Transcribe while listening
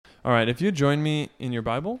All right, if you join me in your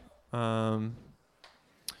Bible, going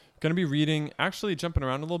to be reading, actually jumping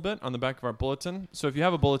around a little bit on the back of our bulletin. So if you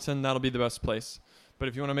have a bulletin, that'll be the best place. But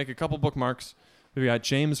if you want to make a couple bookmarks, we got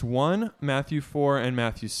James 1, Matthew 4, and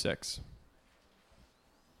Matthew 6.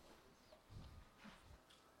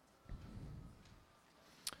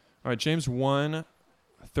 All right, James 1,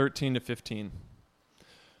 13 to 15.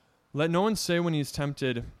 Let no one say when he is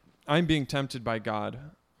tempted, I'm being tempted by God.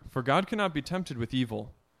 For God cannot be tempted with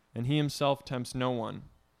evil, and he himself tempts no one.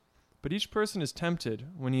 But each person is tempted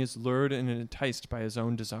when he is lured and enticed by his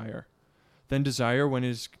own desire. Then desire, when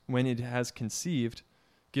it has conceived,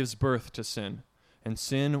 gives birth to sin. And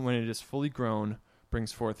sin, when it is fully grown,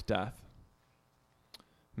 brings forth death.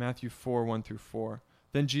 Matthew 4, 1 through 4.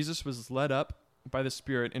 Then Jesus was led up by the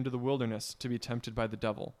Spirit into the wilderness to be tempted by the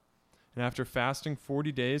devil. And after fasting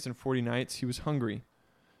 40 days and 40 nights, he was hungry.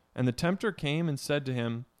 And the tempter came and said to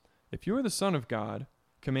him, If you are the Son of God,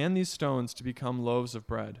 command these stones to become loaves of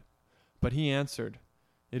bread. But he answered,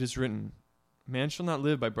 It is written, Man shall not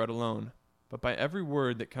live by bread alone, but by every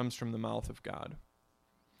word that comes from the mouth of God.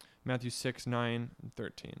 Matthew 6, 9, and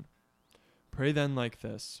 13. Pray then like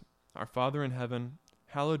this, Our Father in heaven,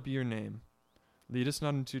 hallowed be your name. Lead us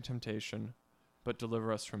not into temptation, but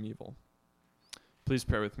deliver us from evil. Please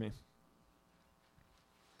pray with me.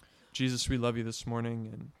 Jesus, we love you this morning,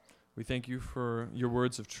 and we thank you for your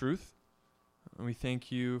words of truth. And we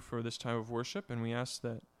thank you for this time of worship, and we ask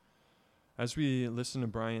that as we listen to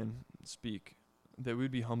Brian speak, that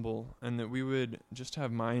we'd be humble and that we would just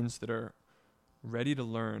have minds that are ready to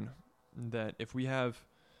learn, that if we have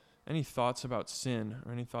any thoughts about sin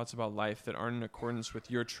or any thoughts about life that aren't in accordance with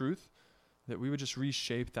your truth, that we would just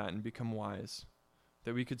reshape that and become wise,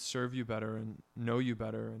 that we could serve you better and know you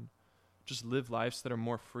better and just live lives that are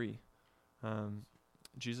more free.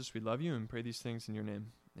 Jesus, we love you and pray these things in your name.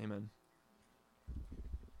 Amen.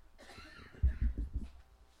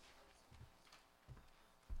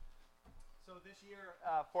 So this year,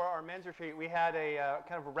 for our men's retreat, we had a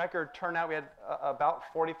kind of a record turnout. We had about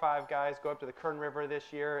 45 guys go up to the Kern River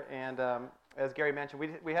this year, and as Gary mentioned,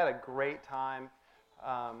 we had a great time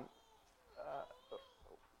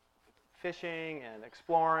fishing and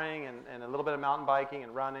exploring and a little bit of mountain biking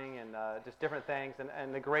and running and just different things,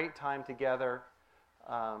 and a great time together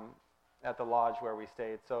at the lodge where we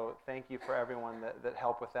stayed. So thank you for everyone that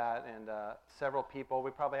helped with that, and several people.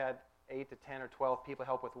 We probably had 8 to 10 or 12 people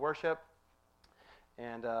help with worship.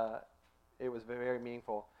 And it was very, very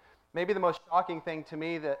meaningful. Maybe the most shocking thing to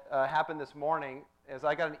me that happened this morning is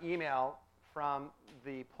I got an email from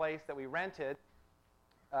the place that we rented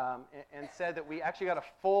and said that we actually got a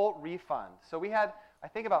full refund. So we had, I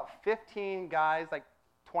think, about 15 guys, like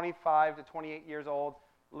 25 to 28 years old,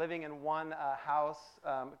 living in one house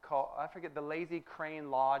called, I forget, the Lazy Crane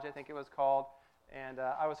Lodge, I think it was called. And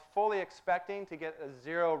I was fully expecting to get a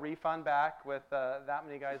zero refund back with that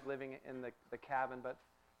many guys living in the cabin, but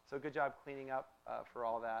so good job cleaning up for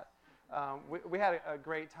all that. We had a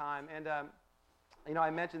great time, and I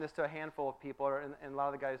mentioned this to a handful of people, and a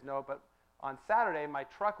lot of the guys know, but on Saturday my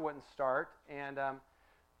truck wouldn't start, and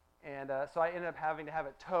so I ended up having to have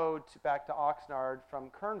it towed back to Oxnard from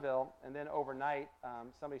Kernville, and then overnight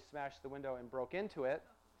somebody smashed the window and broke into it.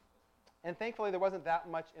 And thankfully there wasn't that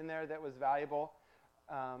much in there that was valuable.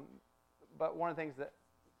 But one of the things that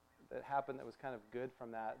happened that was kind of good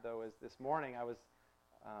from that, though, is this morning I was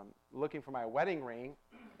looking for my wedding ring,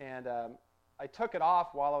 and I took it off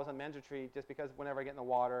while I was on men's retreat just because whenever I get in the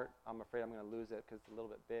water, I'm afraid I'm going to lose it because it's a little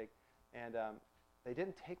bit big. And they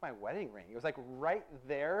didn't take my wedding ring. It was like right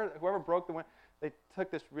there. Whoever broke the window, they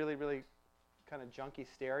took this really, really kind of junky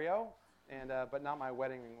stereo, and but not my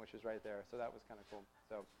wedding ring, which is right there. So that was kind of cool.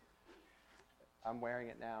 So I'm wearing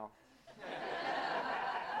it now.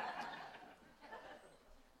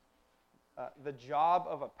 The job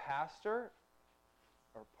of a pastor,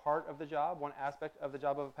 or part of the job, one aspect of the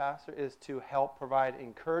job of a pastor, is to help provide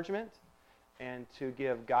encouragement and to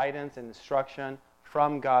give guidance and instruction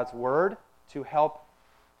from God's Word to help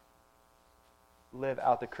live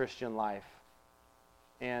out the Christian life.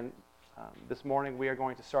 And this morning we are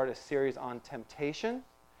going to start a series on temptation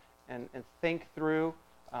and think through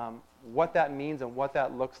what that means and what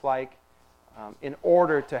that looks like in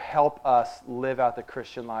order to help us live out the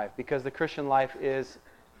Christian life, because the Christian life is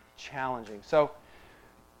challenging. So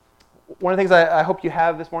one of the things I hope you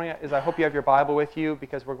have this morning is I hope you have your Bible with you,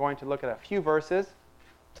 because we're going to look at a few verses.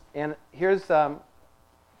 And here's, for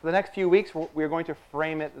the next few weeks, we're going to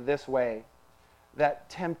frame it this way, that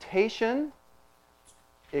temptation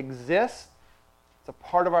exists, it's a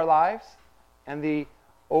part of our lives, and the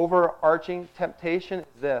overarching temptation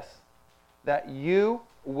is this, that you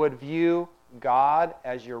would view God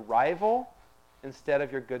as your rival instead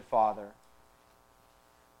of your good father.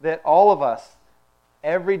 That all of us,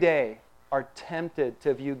 every day, are tempted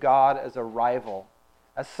to view God as a rival,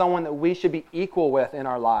 as someone that we should be equal with in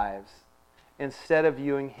our lives, instead of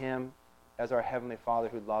viewing him as our Heavenly Father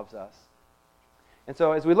who loves us. And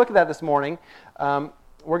so as we look at that this morning,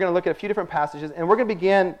 we're going to look at a few different passages, and we're going to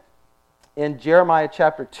begin in Jeremiah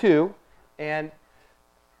chapter 2 and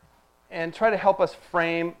try to help us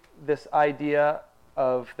frame this idea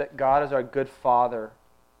of that God is our good Father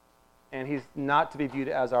and he's not to be viewed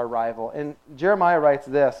as our rival. And Jeremiah writes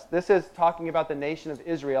this. This is talking about the nation of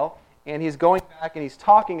Israel, and he's going back and he's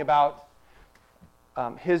talking about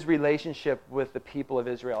his relationship with the people of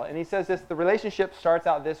Israel. And he says this, the relationship starts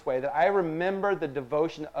out this way, that I remember the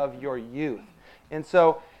devotion of your youth. And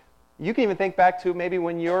so you can even think back to maybe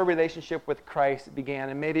when your relationship with Christ began,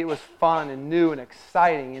 and maybe it was fun and new and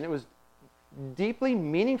exciting, and it was deeply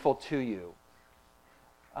meaningful to you.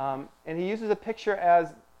 And he uses a picture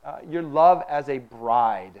as your love as a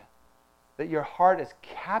bride, that your heart is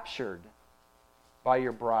captured by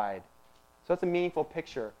your bride. So it's a meaningful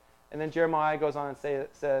picture. And then Jeremiah goes on and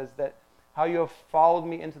says that how you have followed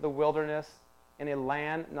me into the wilderness in a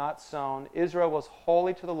land not sown. Israel was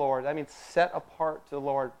holy to the Lord. That means set apart to the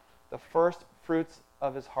Lord, the first fruits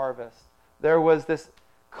of his harvest. There was this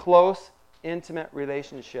close, intimate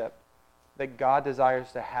relationship that God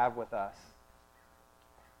desires to have with us.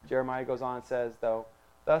 Jeremiah goes on and says, though,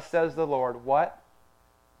 thus says the Lord, what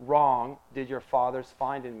wrong did your fathers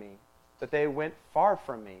find in me, that they went far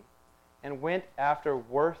from me and went after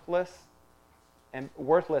worthlessness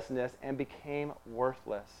and became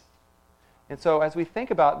worthless. And so as we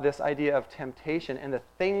think about this idea of temptation and the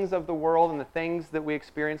things of the world and the things that we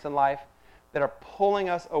experience in life that are pulling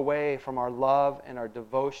us away from our love and our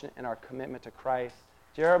devotion and our commitment to Christ,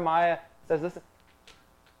 Jeremiah says, listen,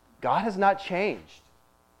 God has not changed,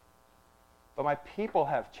 but my people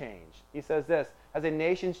have changed. He says this, as a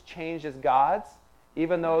nation's changed as gods,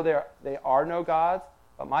 even though they are no gods,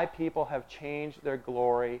 but my people have changed their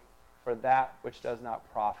glory for that which does not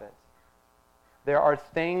profit. There are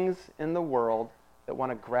things in the world that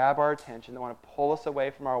want to grab our attention, that want to pull us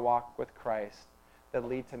away from our walk with Christ, that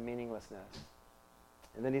lead to meaninglessness.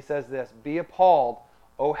 And then he says this, be appalled,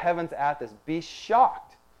 O heavens, at this. Be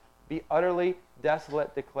shocked. Be utterly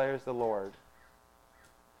desolate, declares the Lord.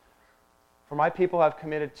 For my people have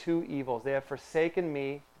committed two evils. They have forsaken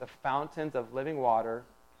me, the fountains of living water,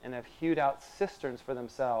 and have hewed out cisterns for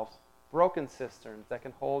themselves, broken cisterns that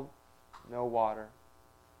can hold no water.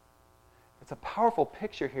 It's a powerful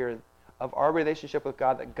picture here of our relationship with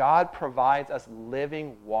God, that God provides us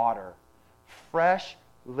living water, fresh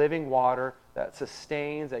living water that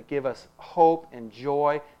sustains, that gives us hope and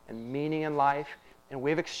joy and meaning in life. And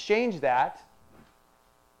we've exchanged that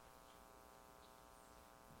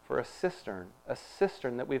for a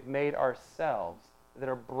cistern that we've made ourselves, that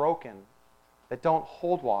are broken, that don't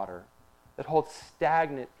hold water, that hold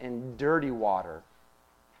stagnant and dirty water.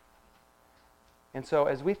 And so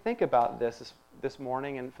as we think about this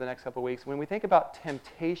morning and for the next couple of weeks, when we think about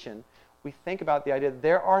temptation, we think about the idea that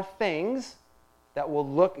there are things that will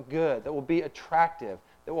look good, that will be attractive,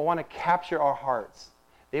 that will want to capture our hearts.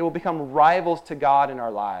 They will become rivals to God in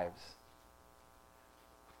our lives.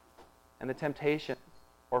 And the temptation,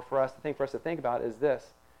 or for us to think about is this,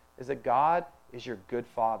 is that God is your good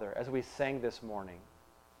Father, as we sang this morning.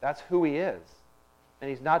 That's who he is. And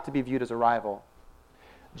he's not to be viewed as a rival.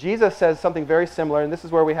 Jesus says something very similar, and this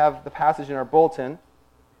is where we have the passage in our bulletin,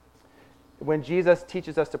 when Jesus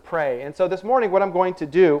teaches us to pray. And so this morning what I'm going to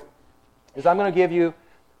do is I'm going to give you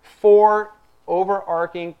 4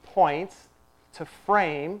 overarching points to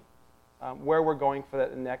frame where we're going for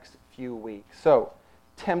the next few weeks. So,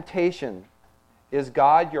 temptation. Is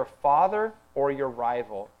God your father or your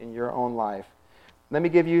rival in your own life? Let me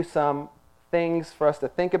give you some things for us to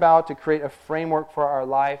think about to create a framework for our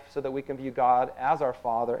life so that we can view God as our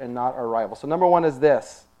Father and not our rival. So number 1 is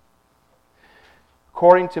this.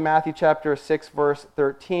 According to Matthew chapter 6, verse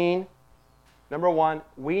 13, number 1,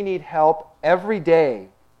 we need help every day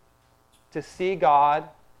to see God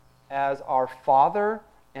as our Father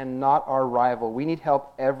and not our rival. We need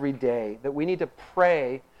help every day, that we need to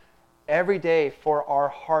pray every day for our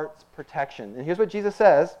heart's protection. And here's what Jesus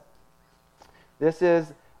says. This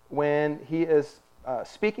is when he is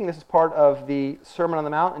speaking. This is part of the Sermon on the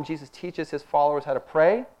Mount, and Jesus teaches his followers how to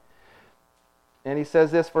pray. And he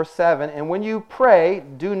says this, verse 7, and when you pray,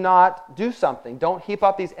 do not do something. Don't heap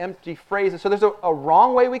up these empty phrases. So there's a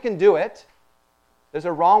wrong way we can do it. There's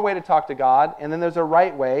a wrong way to talk to God, and then there's a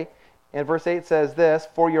right way. And verse 8 says this,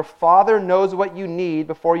 for your Father knows what you need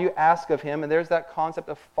before you ask of him. And there's that concept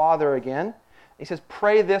of Father again. He says,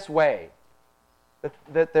 pray this way.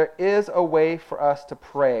 That there is a way for us to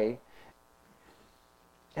pray.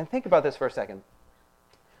 And think about this for a second.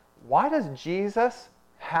 Why does Jesus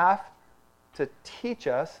have to teach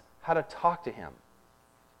us how to talk to him?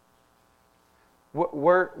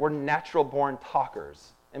 We're natural-born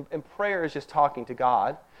talkers. And prayer is just talking to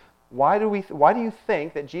God. Why do you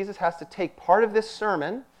think that Jesus has to take part of this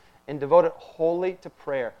sermon and devote it wholly to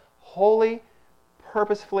prayer? Wholly,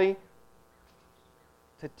 purposefully,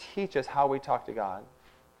 to teach us how we talk to God?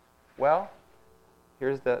 Well,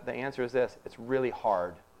 here's the answer is this. It's really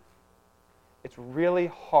hard. It's really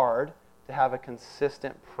hard to have a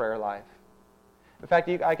consistent prayer life. In fact,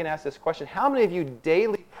 I can ask this question. How many of you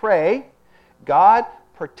daily pray, God,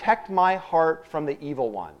 protect my heart from the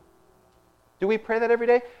evil one? Do we pray that every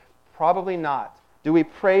day? Probably not. Do we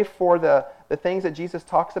pray for the things that Jesus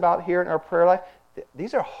talks about here in our prayer life?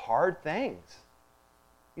 These are hard things.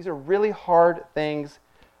 These are really hard things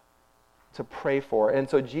to pray for. And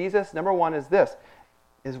so Jesus, number one is this,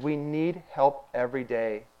 is we need help every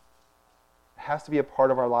day. It has to be a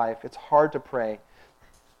part of our life. It's hard to pray.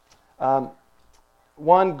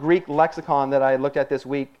 One Greek lexicon that I looked at this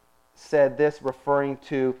week said this, referring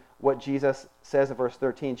to what Jesus says in verse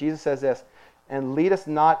 13. Jesus says this, and lead us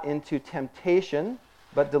not into temptation,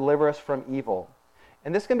 but deliver us from evil.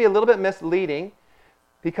 And this can be a little bit misleading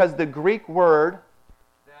because the Greek word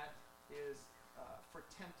that is for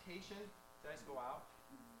temptation, did I just go out?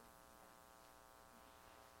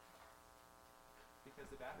 Because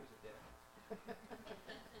the batteries are dead.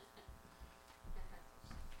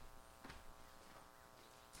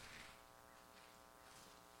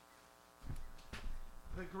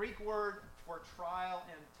 The Greek word for trial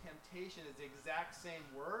and temptation is the exact same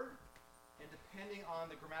word, and depending on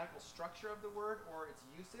the grammatical structure of the word or its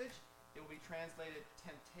usage, it will be translated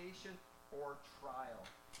temptation or trial.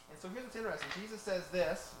 And so here's what's interesting. Jesus says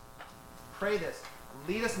this, pray this,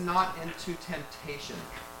 lead us not into temptation.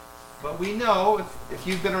 But we know, if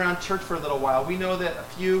you've been around church for a little while, we know that a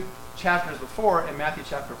few chapters before, in Matthew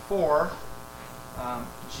chapter 4,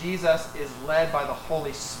 Jesus is led by the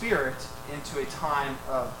Holy Spirit into a time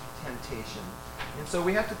of temptation. And so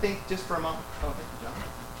we have to think just for a moment. Oh, thank you,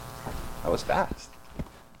 John. That was fast.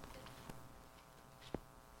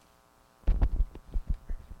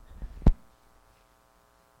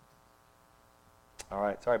 All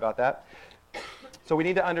right, sorry about that. So we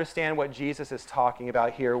need to understand what Jesus is talking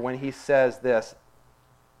about here when he says this,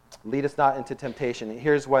 lead us not into temptation.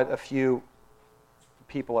 Here's what a few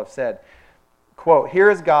people have said. Quote,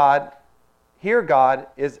 here God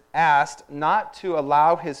is asked not to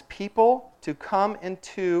allow his people to come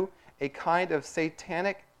into a kind of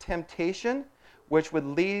satanic temptation which would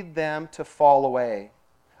lead them to fall away,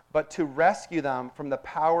 but to rescue them from the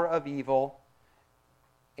power of evil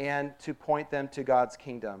and to point them to God's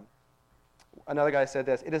kingdom. Another guy said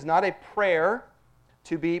this, it is not a prayer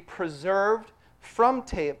to be preserved from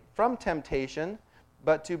temptation,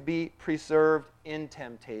 but to be preserved in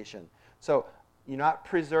temptation. So you're not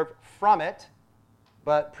preserved from it,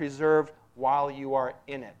 but preserved while you are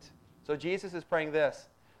in it. So Jesus is praying this,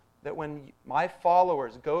 that when my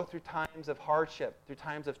followers go through times of hardship, through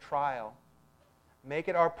times of trial, make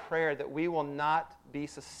it our prayer that we will not be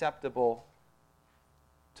susceptible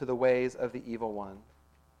to the ways of the evil one.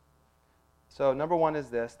 So number one is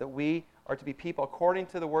this, that we are to be people, according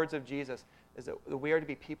to the words of Jesus, is that we are to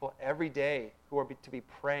be people every day who are to be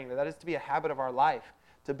praying. That is to be a habit of our life,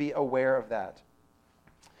 to be aware of that.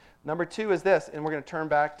 Number two is this, and we're going to turn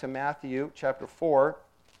back to Matthew chapter 4.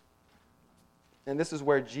 And this is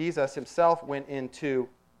where Jesus himself went into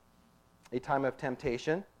a time of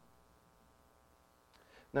temptation.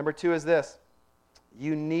 Number two is this,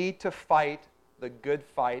 you need to fight the good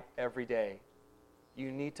fight every day.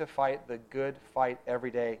 You need to fight the good fight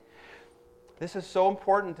every day. This is so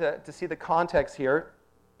important to see the context here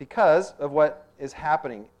because of what is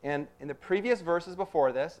happening. And in the previous verses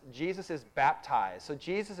before this, Jesus is baptized. So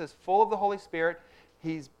Jesus is full of the Holy Spirit.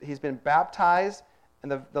 He's been baptized.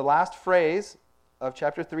 And the last phrase of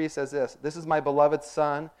chapter 3 says this, this is my beloved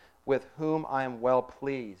Son with whom I am well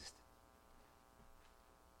pleased.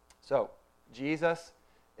 So Jesus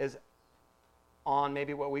is on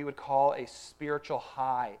maybe what we would call a spiritual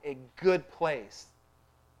high, a good place.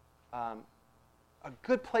 A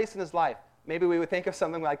good place in his life. Maybe we would think of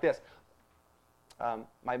something like this.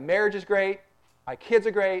 My marriage is great. My kids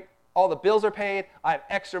are great. All the bills are paid. I have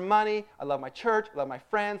extra money. I love my church. I love my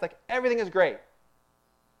friends. Like, everything is great.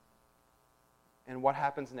 And what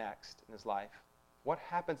happens next in his life? What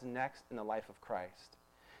happens next in the life of Christ?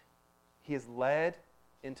 He is led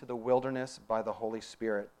into the wilderness by the Holy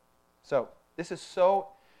Spirit. So, this is so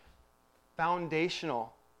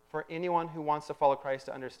foundational for anyone who wants to follow Christ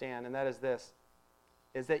to understand, and that is this,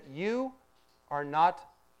 is that you have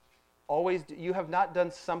not done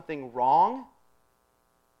something wrong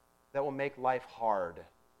that will make life hard.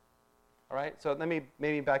 All right? So let me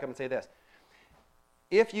maybe back up and say this.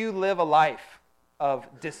 If you live a life of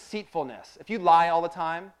deceitfulness, if you lie all the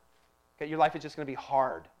time, okay, your life is just going to be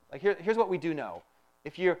hard. Like here's what we do know.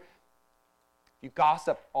 If you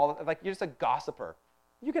gossip like you're just a gossiper,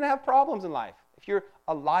 you're going to have problems in life. If you're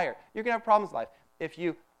a liar, you're going to have problems in life. If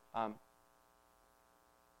you are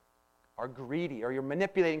greedy or you're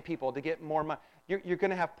manipulating people to get more money, you're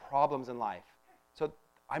going to have problems in life. So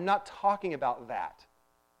I'm not talking about that.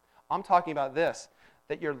 I'm talking about this,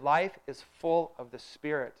 that your life is full of the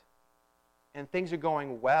Spirit and things are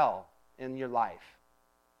going well in your life.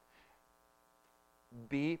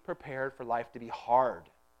 Be prepared for life to be hard.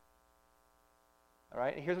 All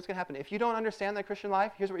right? And here's what's going to happen. If you don't understand the Christian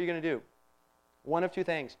life, here's what you're going to do. One of two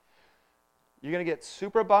things. You're going to get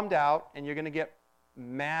super bummed out and you're going to get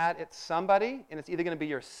mad at somebody, and it's either going to be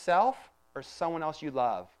yourself or someone else you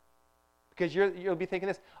love. Because you'll be thinking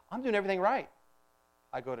this, I'm doing everything right.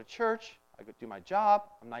 I go to church, I go do my job,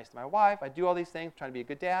 I'm nice to my wife, I do all these things, I'm trying to be a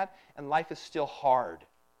good dad, and life is still hard.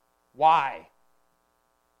 Why?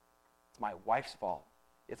 It's my wife's fault.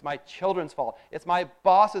 It's my children's fault. It's my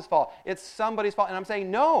boss's fault. It's somebody's fault. And I'm saying,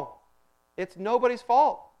 no, it's nobody's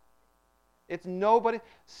fault. It's nobody.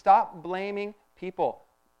 Stop blaming people.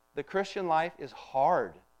 The Christian life is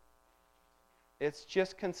hard. It's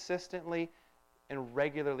just consistently and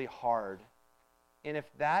regularly hard. And if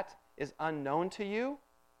that is unknown to you,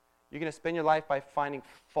 you're going to spend your life by finding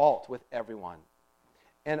fault with everyone.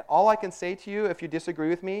 And all I can say to you, if you disagree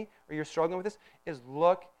with me or you're struggling with this, is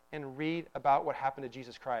look and read about what happened to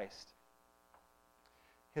Jesus Christ.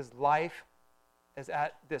 His life is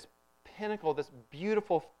at this pinnacle, this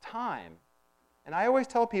beautiful time. And I always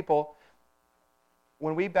tell people,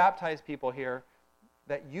 when we baptize people here,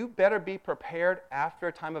 that you better be prepared after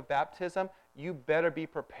a time of baptism. You better be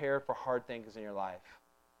prepared for hard things in your life.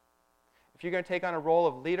 If you're going to take on a role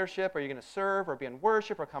of leadership, or you're going to serve, or be in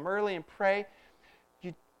worship, or come early and pray,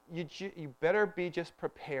 you better be just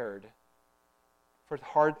prepared for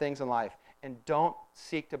hard things in life. And don't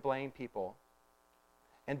seek to blame people.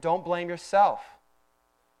 And don't blame yourself.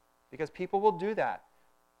 Because people will do that.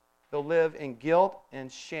 They'll live in guilt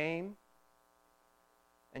and shame.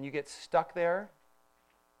 And you get stuck there.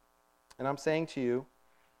 And I'm saying to you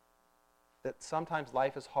that sometimes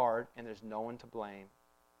life is hard and there's no one to blame.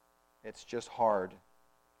 It's just hard.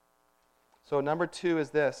 So number 2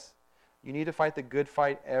 is this. You need to fight the good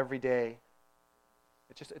fight every day.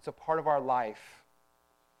 It's a part of our life.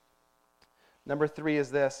 Number 3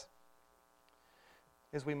 is this.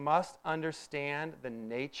 Is we must understand the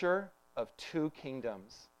nature of 2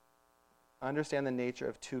 kingdoms. Understand the nature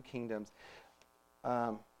of 2 kingdoms.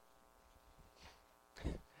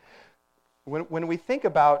 When we think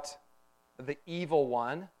about the evil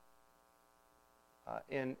one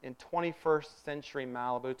in 21st century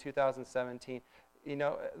Malibu, 2017, you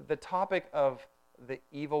know, the topic of the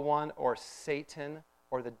evil one or Satan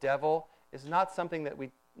or the devil is not something that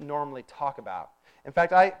we normally talk about. In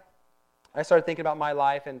fact, I started thinking about my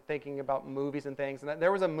life and thinking about movies and things. And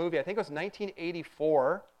there was a movie, I think it was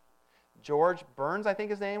 1984, George Burns, I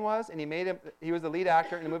think his name was, and he was the lead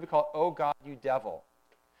actor in a movie called Oh God, You Devil.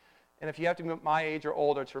 And if you have to be my age or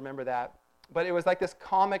older to remember that. But it was like this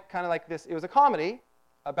comic, kind of like this. It was a comedy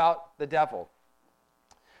about the devil.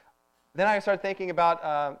 Then I started thinking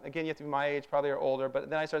about, again, you have to be my age probably or older, but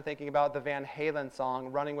then I started thinking about the Van Halen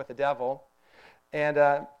song, Running with the Devil. And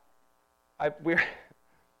I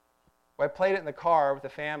played it in the car with the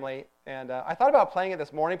family, and I thought about playing it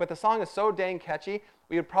this morning, but the song is so dang catchy,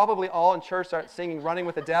 we would probably all in church start singing Running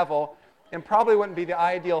with the Devil, and probably wouldn't be the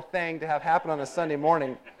ideal thing to have happen on a Sunday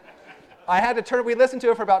morning. I had to turn, we listened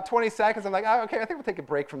to it for about 20 seconds. I'm like, oh, okay, I think we'll take a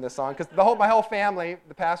break from this song, because my whole family,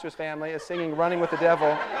 the pastor's family, is singing Running with the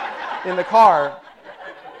Devil in the car.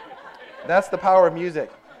 That's the power of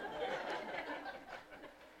music.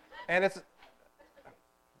 And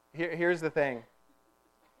here's the thing.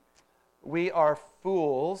 We are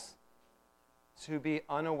fools to be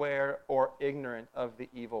unaware or ignorant of the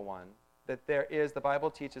evil one. That there is, the Bible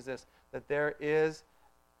teaches this, that there is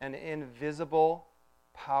an invisible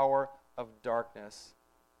power of darkness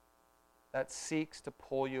that seeks to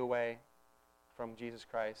pull you away from Jesus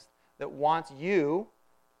Christ, that wants you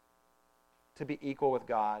to be equal with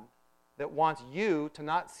God, that wants you to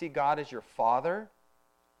not see God as your father,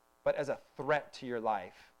 but as a threat to your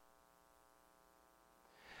life.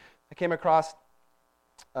 I came across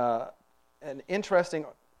an interesting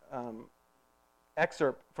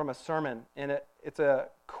excerpt from a sermon, and it's a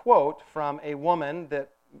quote from a woman that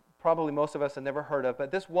probably most of us have never heard of.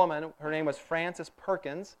 But this woman, her name was Frances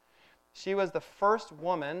Perkins. She was the first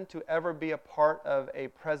woman to ever be a part of a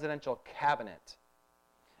presidential cabinet.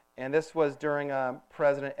 And this was during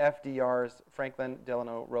President FDR's, Franklin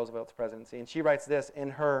Delano Roosevelt's presidency. And she writes this in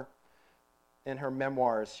her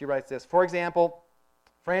memoirs. She writes this: for example,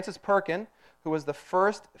 Frances Perkins, who was the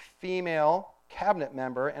first female cabinet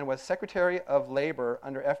member and was Secretary of Labor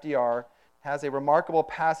under FDR, has a remarkable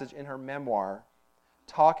passage in her memoir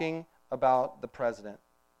talking about the president.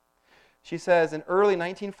 She says, in early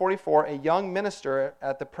 1944, a young minister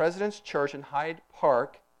at the President's Church in Hyde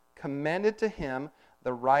Park commended to him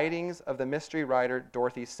the writings of the mystery writer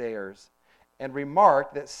Dorothy Sayers and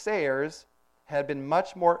remarked that Sayers had been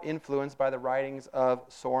much more influenced by the writings of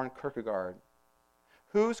Soren Kierkegaard.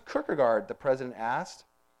 Who's Kierkegaard? The president asked.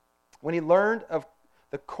 When he learned of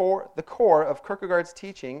the core of Kierkegaard's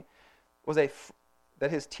teaching was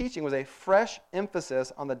that his teaching was a fresh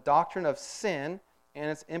emphasis on the doctrine of sin and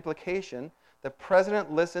its implication, the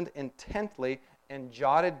president listened intently and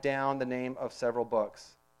jotted down the name of several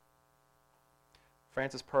books.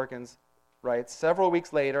 Frances Perkins writes, several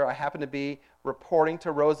weeks later, I happened to be reporting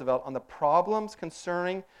to Roosevelt on the problems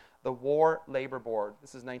concerning the War Labor Board.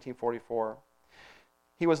 This is 1944.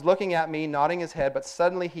 He was looking at me, nodding his head, but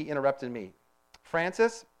suddenly he interrupted me.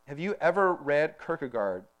 Francis, have you ever read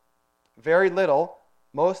Kierkegaard? Very little,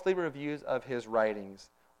 mostly reviews of his writings.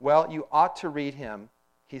 Well, you ought to read him,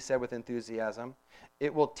 he said with enthusiasm.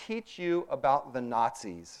 It will teach you about the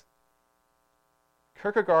Nazis.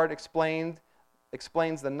 Kierkegaard explains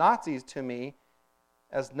the Nazis to me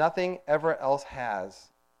as nothing ever else has.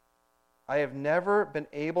 I have never been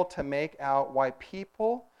able to make out why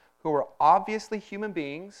people who are obviously human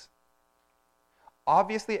beings,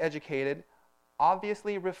 obviously educated,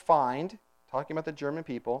 obviously refined, talking about the German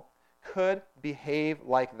people, could behave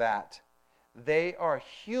like that. They are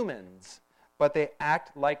humans, but they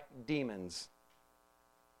act like demons.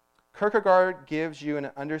 Kierkegaard gives you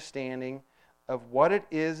an understanding of what it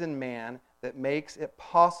is in man that makes it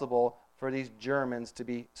possible for these Germans to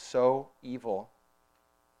be so evil.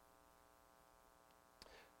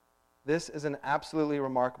 This is an absolutely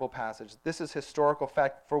remarkable passage. This is historical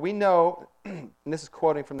fact. For we know, and this is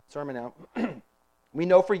quoting from the sermon now, we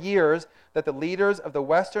know for years that the leaders of the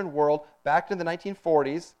Western world, back in the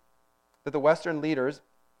 1940s, that the Western leaders,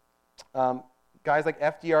 guys like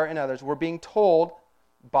FDR and others, were being told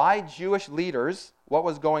by Jewish leaders what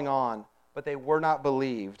was going on, but they were not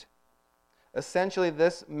believed. Essentially,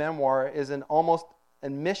 this memoir is an almost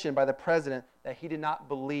admission by the president that he did not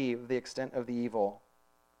believe the extent of the evil.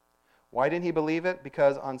 Why didn't he believe it?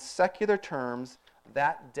 Because on secular terms,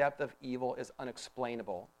 that depth of evil is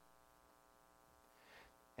unexplainable.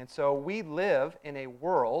 And so we live in a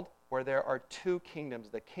world where there are two kingdoms,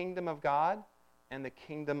 the kingdom of God and the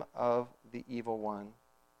kingdom of the evil one.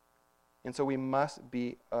 And so we must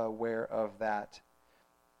be aware of that.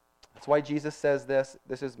 That's why Jesus says this.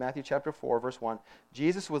 This is Matthew chapter 4, verse 1.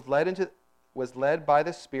 Jesus was led by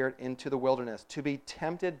the Spirit into the wilderness to be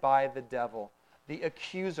tempted by the devil, the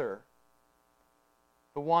accuser,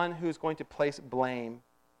 the one who's going to place blame.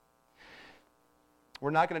 We're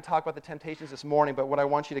not going to talk about the temptations this morning, but what I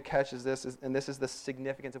want you to catch is this, and this is the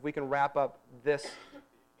significance. If we can wrap up this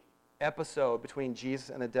episode between Jesus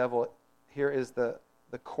and the devil, here is the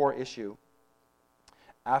core issue.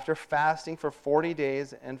 After fasting for 40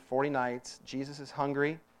 days and 40 nights, Jesus is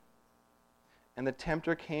hungry, and the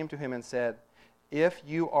tempter came to him and said, "If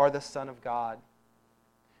you are the Son of God,"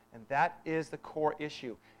 and that is the core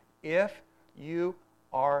issue. If you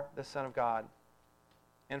are the Son of God.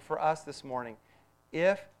 And for us this morning,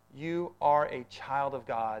 if you are a child of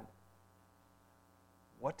God,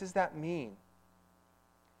 what does that mean?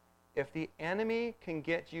 If the enemy can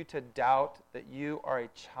get you to doubt that you are a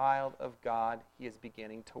child of God, he is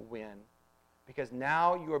beginning to win. Because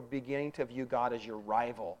now you are beginning to view God as your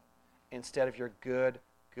rival instead of your good,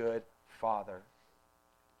 good Father.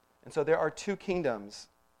 And so there are two kingdoms.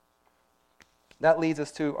 That leads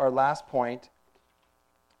us to our last point,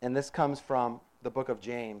 and this comes from the book of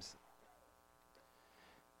James.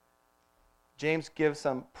 James gives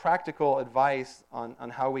some practical advice on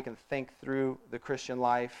how we can think through the Christian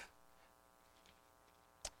life.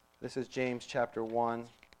 This is James chapter 1.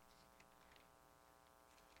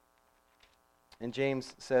 And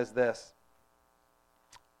James says this,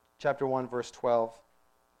 chapter 1, verse 12.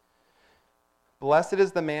 Blessed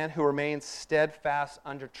is the man who remains steadfast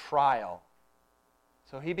under trial.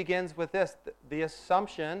 So he begins with this, the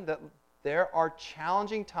assumption that there are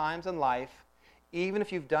challenging times in life, even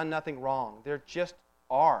if you've done nothing wrong. There just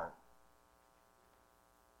are.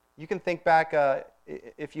 You can think back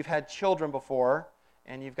if you've had children before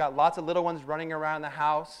and you've got lots of little ones running around the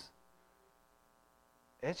house.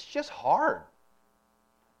 It's just hard.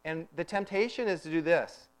 And the temptation is to do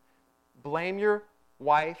this. Blame your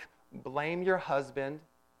wife, blame your husband,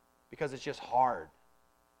 because it's just hard.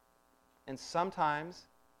 And sometimes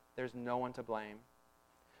there's no one to blame.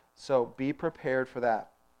 So be prepared for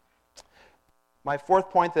that. My fourth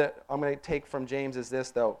point that I'm going to take from James is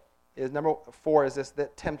this, though. Is number 4 is this,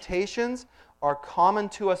 that temptations are common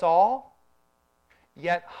to us all,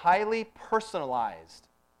 yet highly personalized.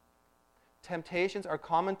 Temptations are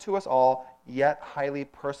common to us all, yet highly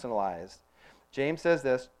personalized. James says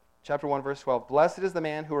this, chapter 1, verse 12, "Blessed is the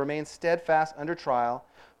man who remains steadfast under trial,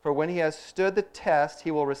 for when he has stood the test, he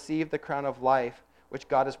will receive the crown of life, which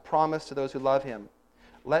God has promised to those who love him.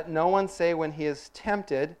 Let no one say when he is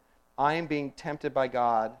tempted, I am being tempted by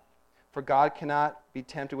God, for God cannot be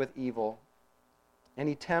tempted with evil, and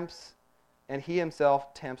he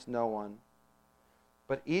himself tempts no one.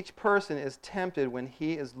 But each person is tempted when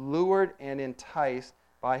he is lured and enticed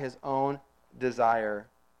by his own desire."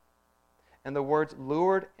 And the words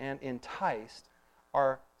lured and enticed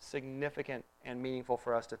are significant and meaningful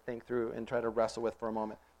for us to think through and try to wrestle with for a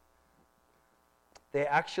moment. They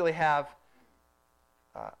actually have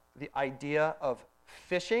the idea of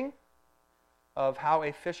fishing, of how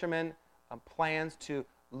a fisherman plans to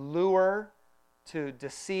lure, to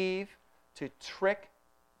deceive, to trick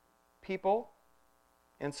people.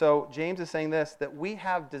 And so James is saying this, that we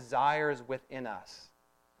have desires within us.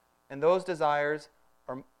 And those desires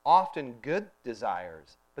are often good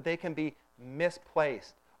desires, but they can be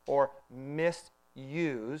misplaced or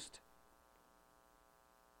misused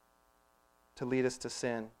to lead us to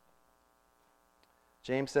sin.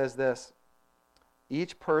 James says this,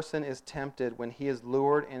 "Each person is tempted when he is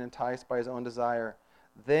lured and enticed by his own desire.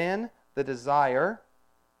 Then the desire,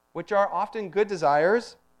 which are often good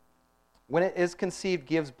desires, when it is conceived,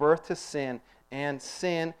 gives birth to sin, and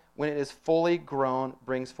sin, when it is fully grown,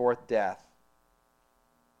 brings forth death."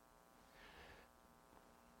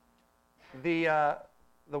 The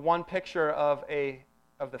one picture of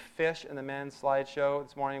the fish in the men's slideshow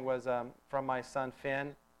this morning was from my son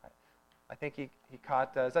Finn. I think he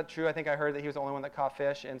caught. Is that true? I think I heard that he was the only one that caught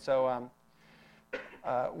fish, and so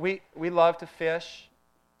we love to fish,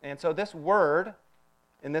 and so this word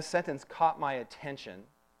in this sentence caught my attention,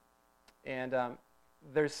 and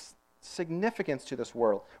there's significance to this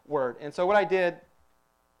word. And so what I did,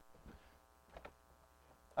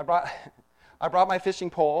 I brought my fishing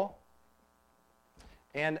pole.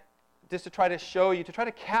 And just to try to show you, to try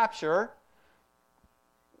to capture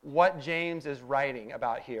what James is writing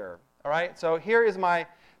about here. All right? So here is my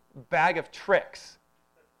bag of tricks.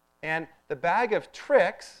 And the bag of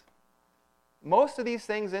tricks, most of these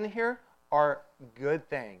things in here are good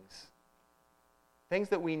things. Things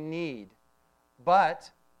that we need.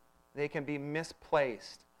 But they can be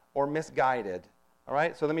misplaced or misguided. All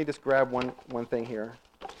right? So let me just grab one thing here.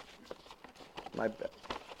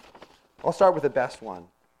 I'll start with the best one.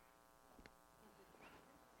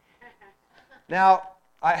 Now,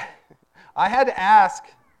 I had to ask.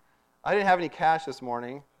 I didn't have any cash this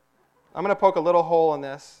morning. I'm going to poke a little hole in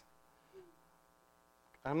this.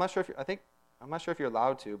 I'm not sure if you're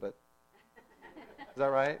allowed to, but is that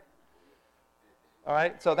right? All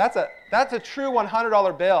right. So that's a true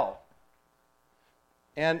 $100 bill.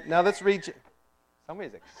 And now let's read.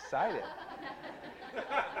 Somebody's excited.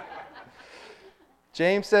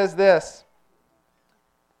 James says this,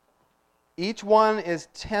 each person is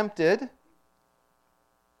tempted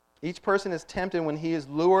when he is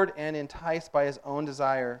lured and enticed by his own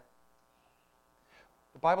desire.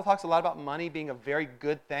 The Bible talks a lot about money being a very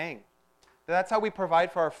good thing. That's how we provide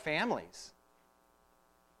for our families.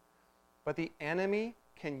 But the enemy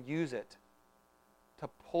can use it to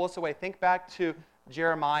pull us away. Think back to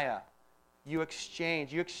Jeremiah. You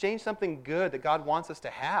exchange something good that God wants us to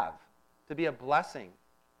have, to be a blessing.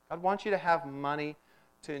 God wants you to have money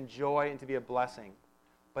to enjoy and to be a blessing.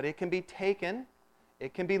 But it can be taken,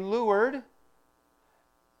 it can be lured,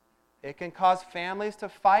 it can cause families to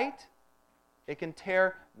fight, it can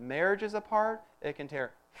tear marriages apart, it can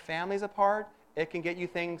tear families apart, it can get you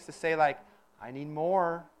things to say like, I need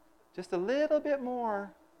more, just a little bit more.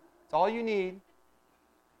 It's all you need.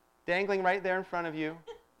 Dangling right there in front of you.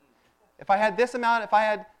 If I had this amount, if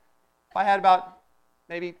I had about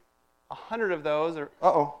maybe 100 of those, or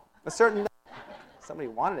somebody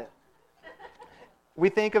wanted it. We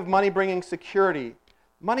think of money bringing security.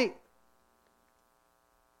 Money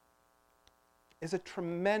is a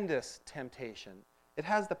tremendous temptation. It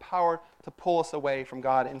has the power to pull us away from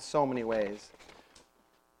God in so many ways.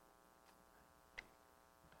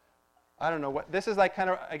 I don't know what, this is like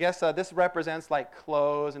kind of, I guess this represents like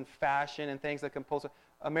clothes and fashion and things that can pull.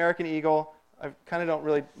 American Eagle, I kind of don't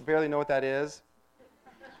really, barely know what that is.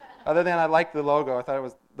 Other than I like the logo, I thought it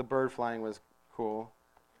was, the bird flying was cool.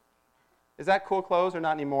 Is that cool clothes or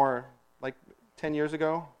not anymore? Like 10 years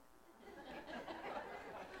ago?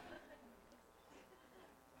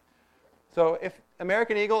 So if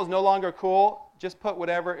American Eagle is no longer cool, just put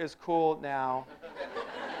whatever is cool now.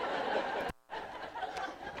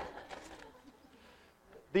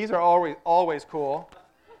 These are always cool.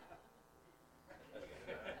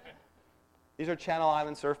 These are Channel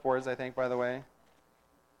Island surfboards, I think, by the way.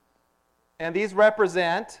 And these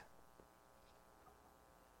represent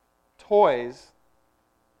toys.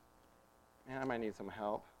 Man, I might need some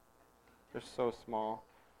help. They're so small.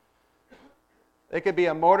 It could be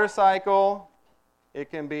a motorcycle. It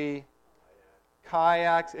can be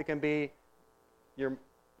kayaks. It can be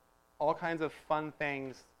all kinds of fun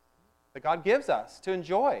things that God gives us to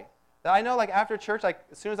enjoy. That I know, like after church, like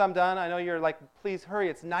as soon as I'm done, I know you're like, please hurry,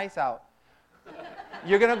 it's nice out.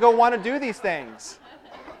 You're going to go want to do these things.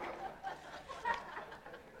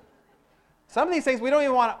 Some of these things we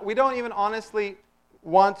don't even honestly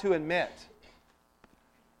want to admit.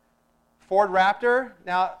 Ford Raptor.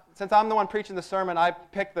 Now, since I'm the one preaching the sermon, I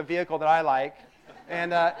picked the vehicle that I like,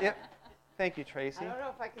 and thank you, Tracy. I don't know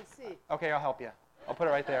if I can see. Okay, I'll help you. I'll put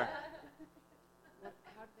it right there. How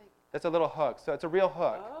did they? It's a little hook, so it's a real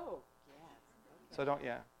hook. Oh, yes. So don't,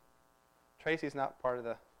 yeah. Tracy's not part of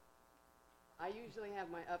the. I usually have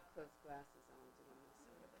my up-close glasses on doing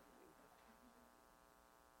this.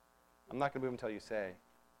 I'm not going to move until you say.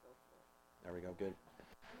 There we go, good.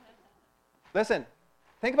 Listen,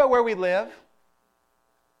 think about where we live.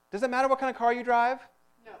 Does it matter what kind of car you drive?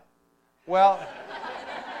 No. Well,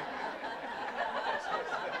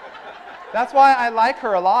 that's why I like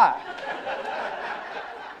her a lot.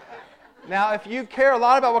 Now, if you care a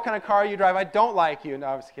lot about what kind of car you drive, I don't like you. No,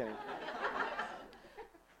 I'm just kidding.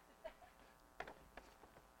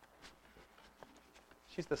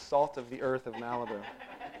 She's the salt of the earth of Malibu.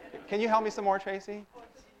 Can you help me some more, Tracy?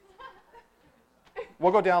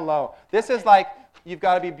 We'll go down low. This is like, you've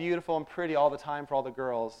got to be beautiful and pretty all the time for all the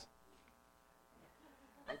girls.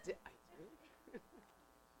 I do. Yeah, this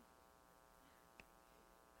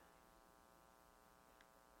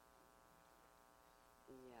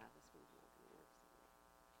one's not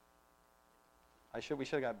going to work. We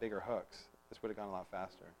should have got bigger hooks. This would have gone a lot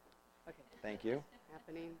faster. Okay. Thank you.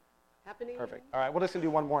 Happening. Perfect. All right, we're just going to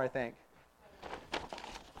do one more, I think.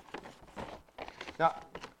 Now,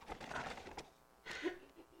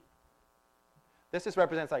 this just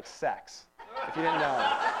represents like sex, if you didn't know.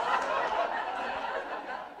 Yeah,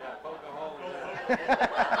 poke a hole in there.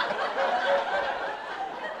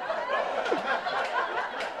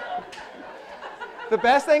 The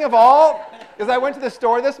best thing of all is I went to the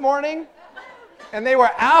store this morning, and they were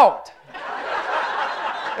out.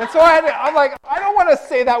 And so I'm like, I don't want to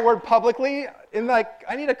say that word publicly. And like,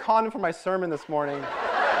 I need a condom for my sermon this morning.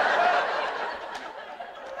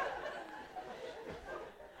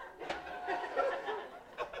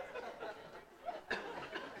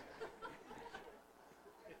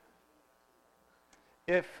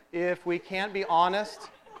 If we can't be honest,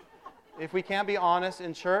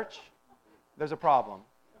 in church, there's a problem.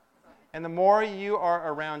 And the more you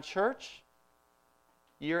are around church,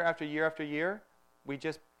 year after year after year, we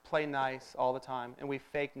just play nice all the time, and we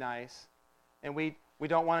fake nice. And we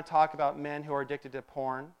don't want to talk about men who are addicted to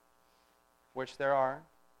porn, which there are.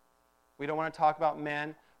 We don't want to talk about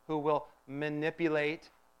men who will manipulate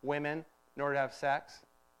women in order to have sex.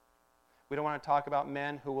 We don't want to talk about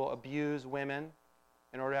men who will abuse women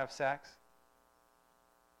in order to have sex.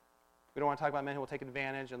 We don't want to talk about men who will take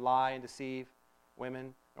advantage and lie and deceive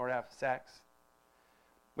women in order to have sex.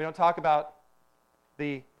 We don't talk about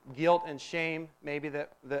the guilt and shame maybe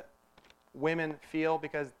that women feel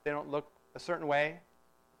because they don't look a certain way.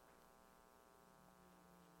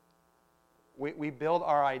 We build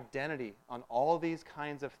our identity on all of these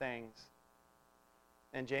kinds of things.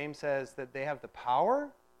 And James says that they have the power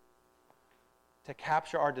to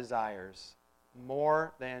capture our desires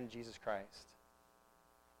more than Jesus Christ.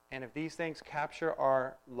 And if these things capture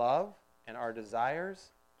our love and our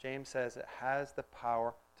desires, James says it has the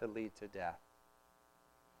power to lead to death.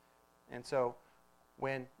 And so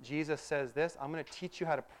when Jesus says this, I'm going to teach you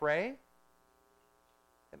how to pray,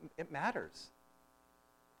 it matters.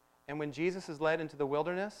 And when Jesus is led into the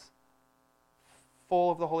wilderness, full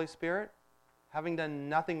of the Holy Spirit, having done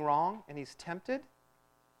nothing wrong, and he's tempted,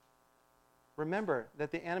 remember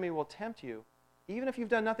that the enemy will tempt you even if you've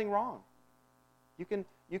done nothing wrong. You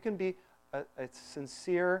can be a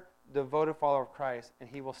sincere, devoted follower of Christ, and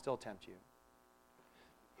he will still tempt you.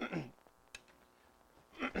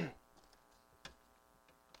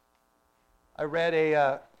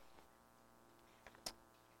 I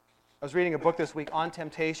was reading a book this week on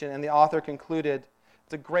temptation, and the author concluded,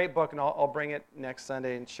 it's a great book, and I'll bring it next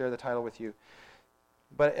Sunday and share the title with you.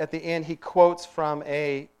 But at the end, he quotes from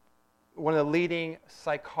one of the leading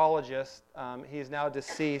psychologists. He's now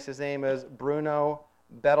deceased. His name is Bruno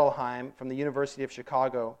Bettelheim from the University of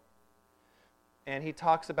Chicago. And he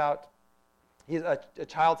talks about, he's a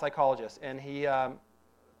child psychologist, and he a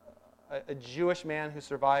Jewish man who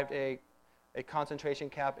survived a concentration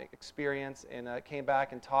camp experience and came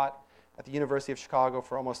back and taught at the University of Chicago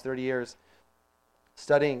for almost 30 years,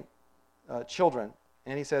 studying children.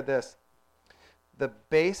 And he said this: the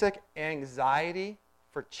basic anxiety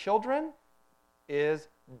for children is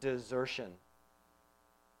desertion.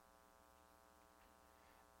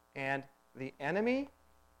 And the enemy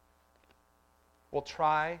will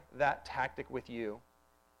try that tactic with you,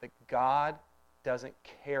 that God doesn't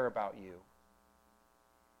care about you,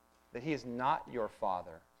 that he is not your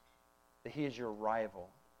father, that he is your rival.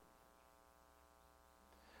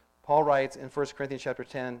 Paul writes in 1 Corinthians chapter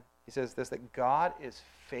 10, he says this, that God is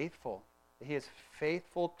faithful, that he is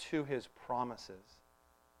faithful to his promises.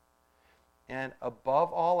 And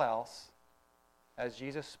above all else, as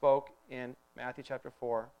Jesus spoke in Matthew chapter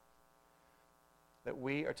 4, that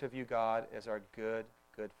we are to view God as our good,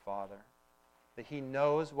 good Father. That he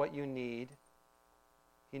knows what you need.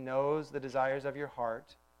 He knows the desires of your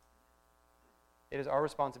heart. It is our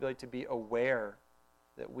responsibility to be aware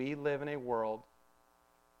that we live in a world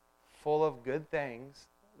full of good things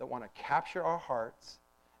that want to capture our hearts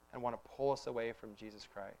and want to pull us away from Jesus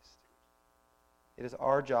Christ. It is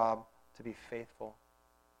our job to be faithful,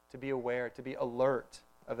 to be aware, to be alert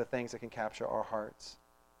of the things that can capture our hearts.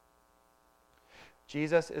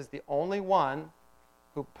 Jesus is the only one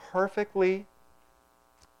who perfectly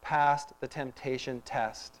passed the temptation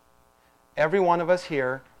test. Every one of us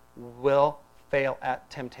here will fail at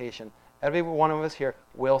temptation. Every one of us here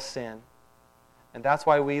will sin. And that's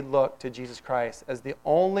why we look to Jesus Christ as the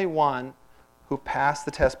only one who passed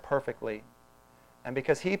the test perfectly. And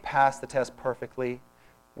because he passed the test perfectly,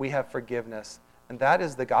 we have forgiveness. And that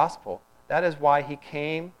is the gospel. That is why he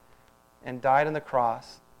came and died on the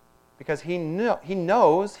cross. Because he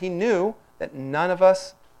knew that none of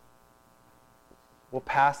us will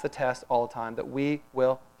pass the test all the time, that we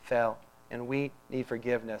will fail. And we need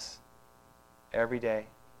forgiveness every day.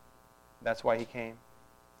 That's why he came.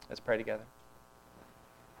 Let's pray together.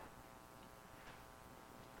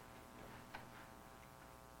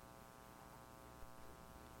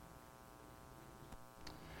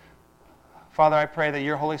 Father, I pray that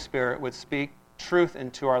your Holy Spirit would speak truth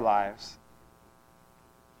into our lives.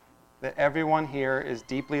 That everyone here is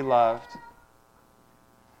deeply loved.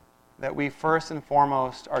 That we first and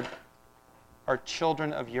foremost are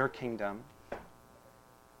children of your kingdom.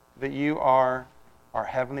 That you are our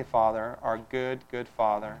Heavenly Father, our good, good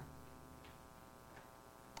Father.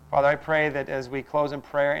 Father, I pray that as we close in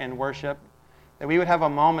prayer and worship, that we would have a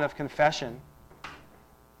moment of confession.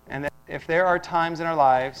 And that if there are times in our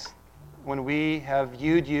lives when we have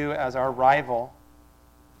viewed you as our rival,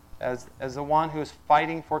 as the one who is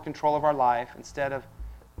fighting for control of our life instead of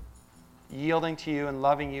yielding to you and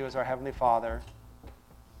loving you as our Heavenly Father,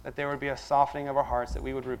 that there would be a softening of our hearts, that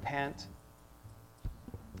we would repent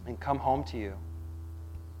and come home to you.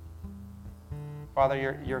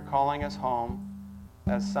 Father, you're calling us home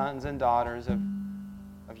as sons and daughters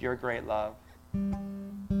of your great love.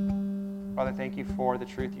 Father, thank you for the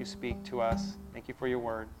truth you speak to us. Thank you for your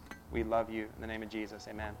word. We love you. In the name of Jesus,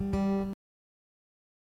 amen.